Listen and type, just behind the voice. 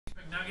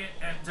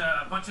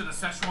a bunch of the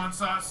Szechuan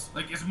sauce,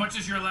 like as much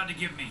as you're allowed to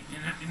give me.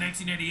 In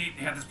 1998,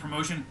 they had this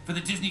promotion for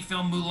the Disney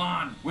film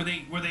Mulan, where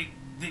they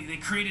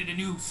created a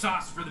new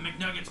sauce for the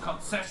McNuggets called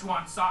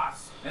Szechuan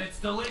sauce, and it's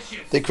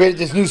delicious. They created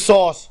this new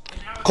sauce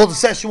called the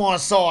Szechuan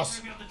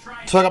sauce.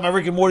 So I got my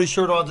Rick and Morty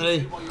shirt on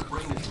today.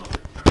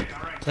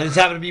 I just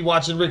happen to be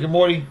watching Rick and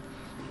Morty,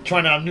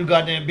 trying out a new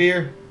goddamn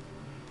beer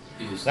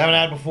I haven't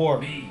had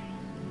before.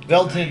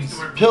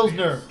 Veltins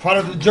Pilsener,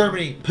 product of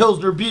Germany.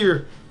 Pilsner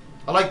beer.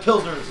 I like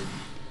Pilsners.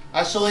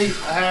 Actually,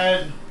 I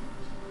had.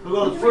 We'll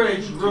go to the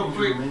fridge real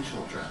quick.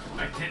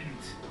 I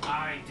didn't.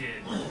 I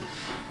did.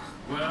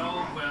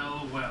 Well.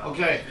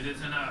 Okay. It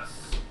isn't us.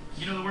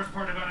 You know the worst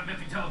part about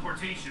inventing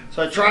teleportation?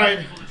 So I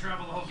tried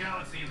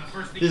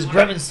this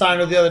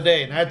Grevensteiner the other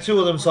day, and I had 2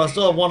 of them, so I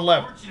still have 1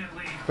 left.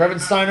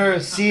 Grevensteiner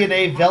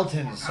C&A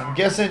Veltins. I'm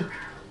guessing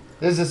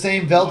this is the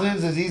same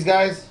Veltins as these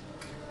guys.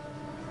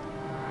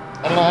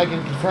 I don't know how I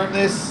can confirm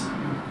this.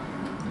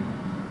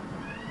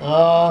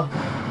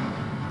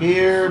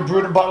 Beer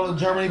brewed and bottled in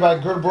Germany by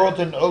Gerbrot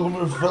and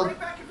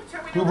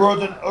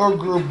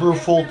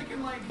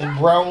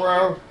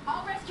Brauer.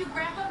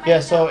 Yeah,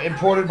 so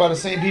imported by the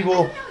same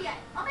people,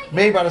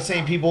 made by the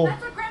same people.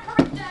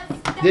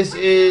 This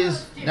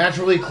is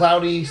naturally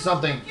cloudy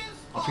something.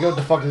 I forget what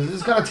the fuck this is.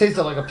 This kind of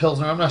tasted like a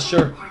Pilsner. I'm not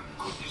sure.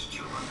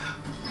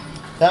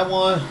 That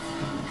one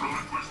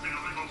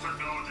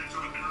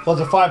was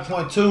a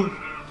 5.2.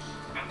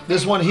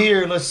 This one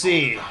here, let's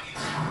see.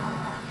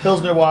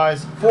 Pilsner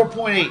wise,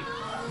 4.8.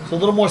 So a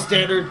little more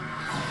standard.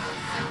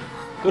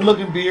 Good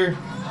looking beer.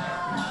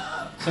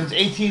 Since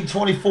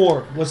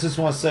 1824. What's this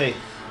one say?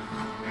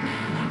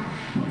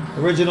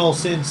 Original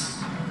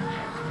since,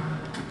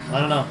 I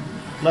don't know.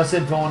 Less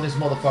info on this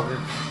motherfucker.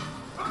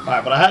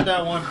 Alright, but I had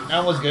that one.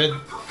 That was good.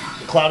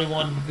 The cloudy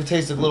one. It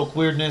tasted a little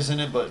weirdness in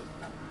it, but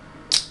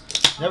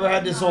never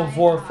had this one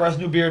before. Fresh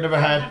new beer, never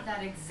had.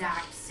 That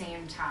exact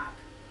same top.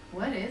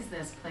 What is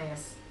this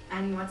place?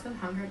 And what's with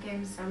Hunger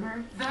Games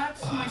Summer?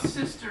 That's my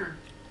sister.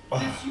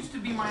 This used to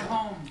be my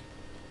home.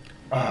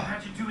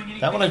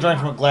 That one I drank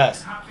from a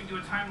glass.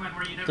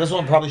 This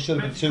one probably should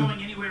have been 2.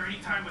 Going anywhere,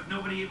 anytime with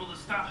nobody able to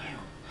stop you.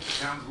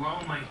 Sounds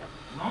lonely.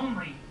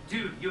 Lonely?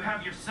 Dude, you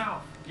have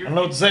yourself. I don't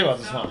know what to say about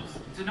this one.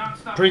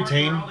 Pretty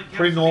tame,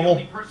 pretty normal.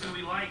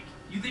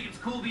 You think it's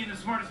cool being the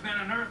smartest man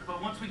on Earth,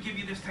 but once we give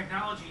you this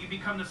technology, you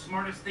become the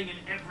smartest thing in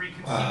every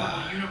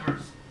conceivable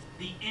universe.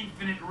 The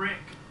infinite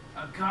Rick.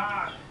 A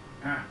god.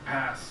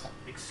 Pass.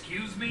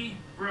 Excuse me?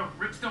 Bro,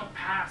 Ricks don't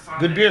pass on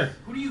Good beer.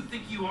 Who do you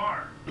think you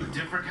are? A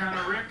different kind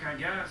of Rick, I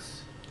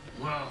guess.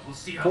 Well, we'll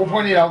see how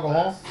 4.8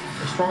 alcohol.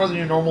 It's stronger than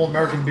your normal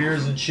American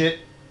beers and shit.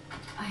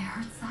 I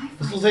heard sci-fi.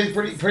 This will say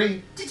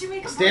pretty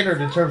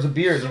standard in terms of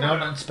beers, you know?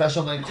 Nothing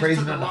special, nothing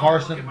crazy, nothing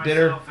harsh, nothing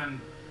bitter.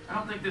 I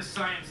don't think this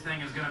science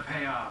thing is gonna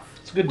pay off.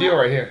 It's a good deal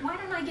right here. Why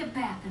don't I get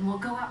Beth and we'll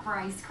go out for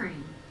ice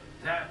cream?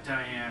 That,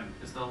 Diane,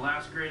 is the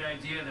last great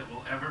idea that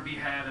will ever be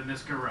had in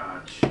this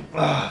garage.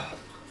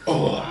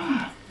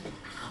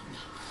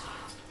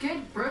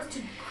 Good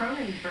roasted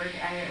Cronenberg,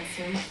 I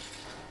assume.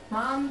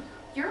 Mom,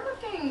 you're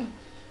looking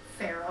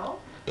feral.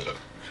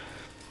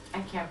 I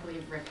can't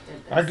believe Rick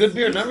did this. Alright, good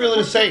beer. Nothing really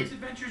to say.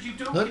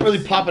 Nothing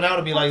really popping out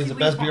at me like it's the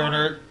best beer on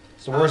earth.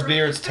 It's the worst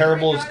beer. It's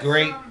terrible. It's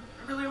great.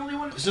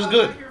 This is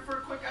good.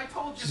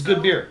 This is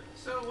good beer.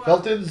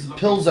 Veltins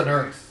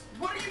Pilsener.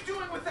 What are you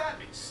doing with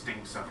that? It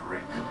stinks of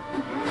Rick.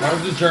 That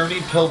was the Germany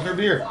Pilsner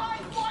beer.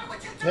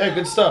 Yeah,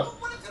 good stuff.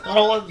 Not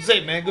a lot to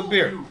say, man. Good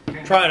beer.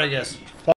 Try it, I guess.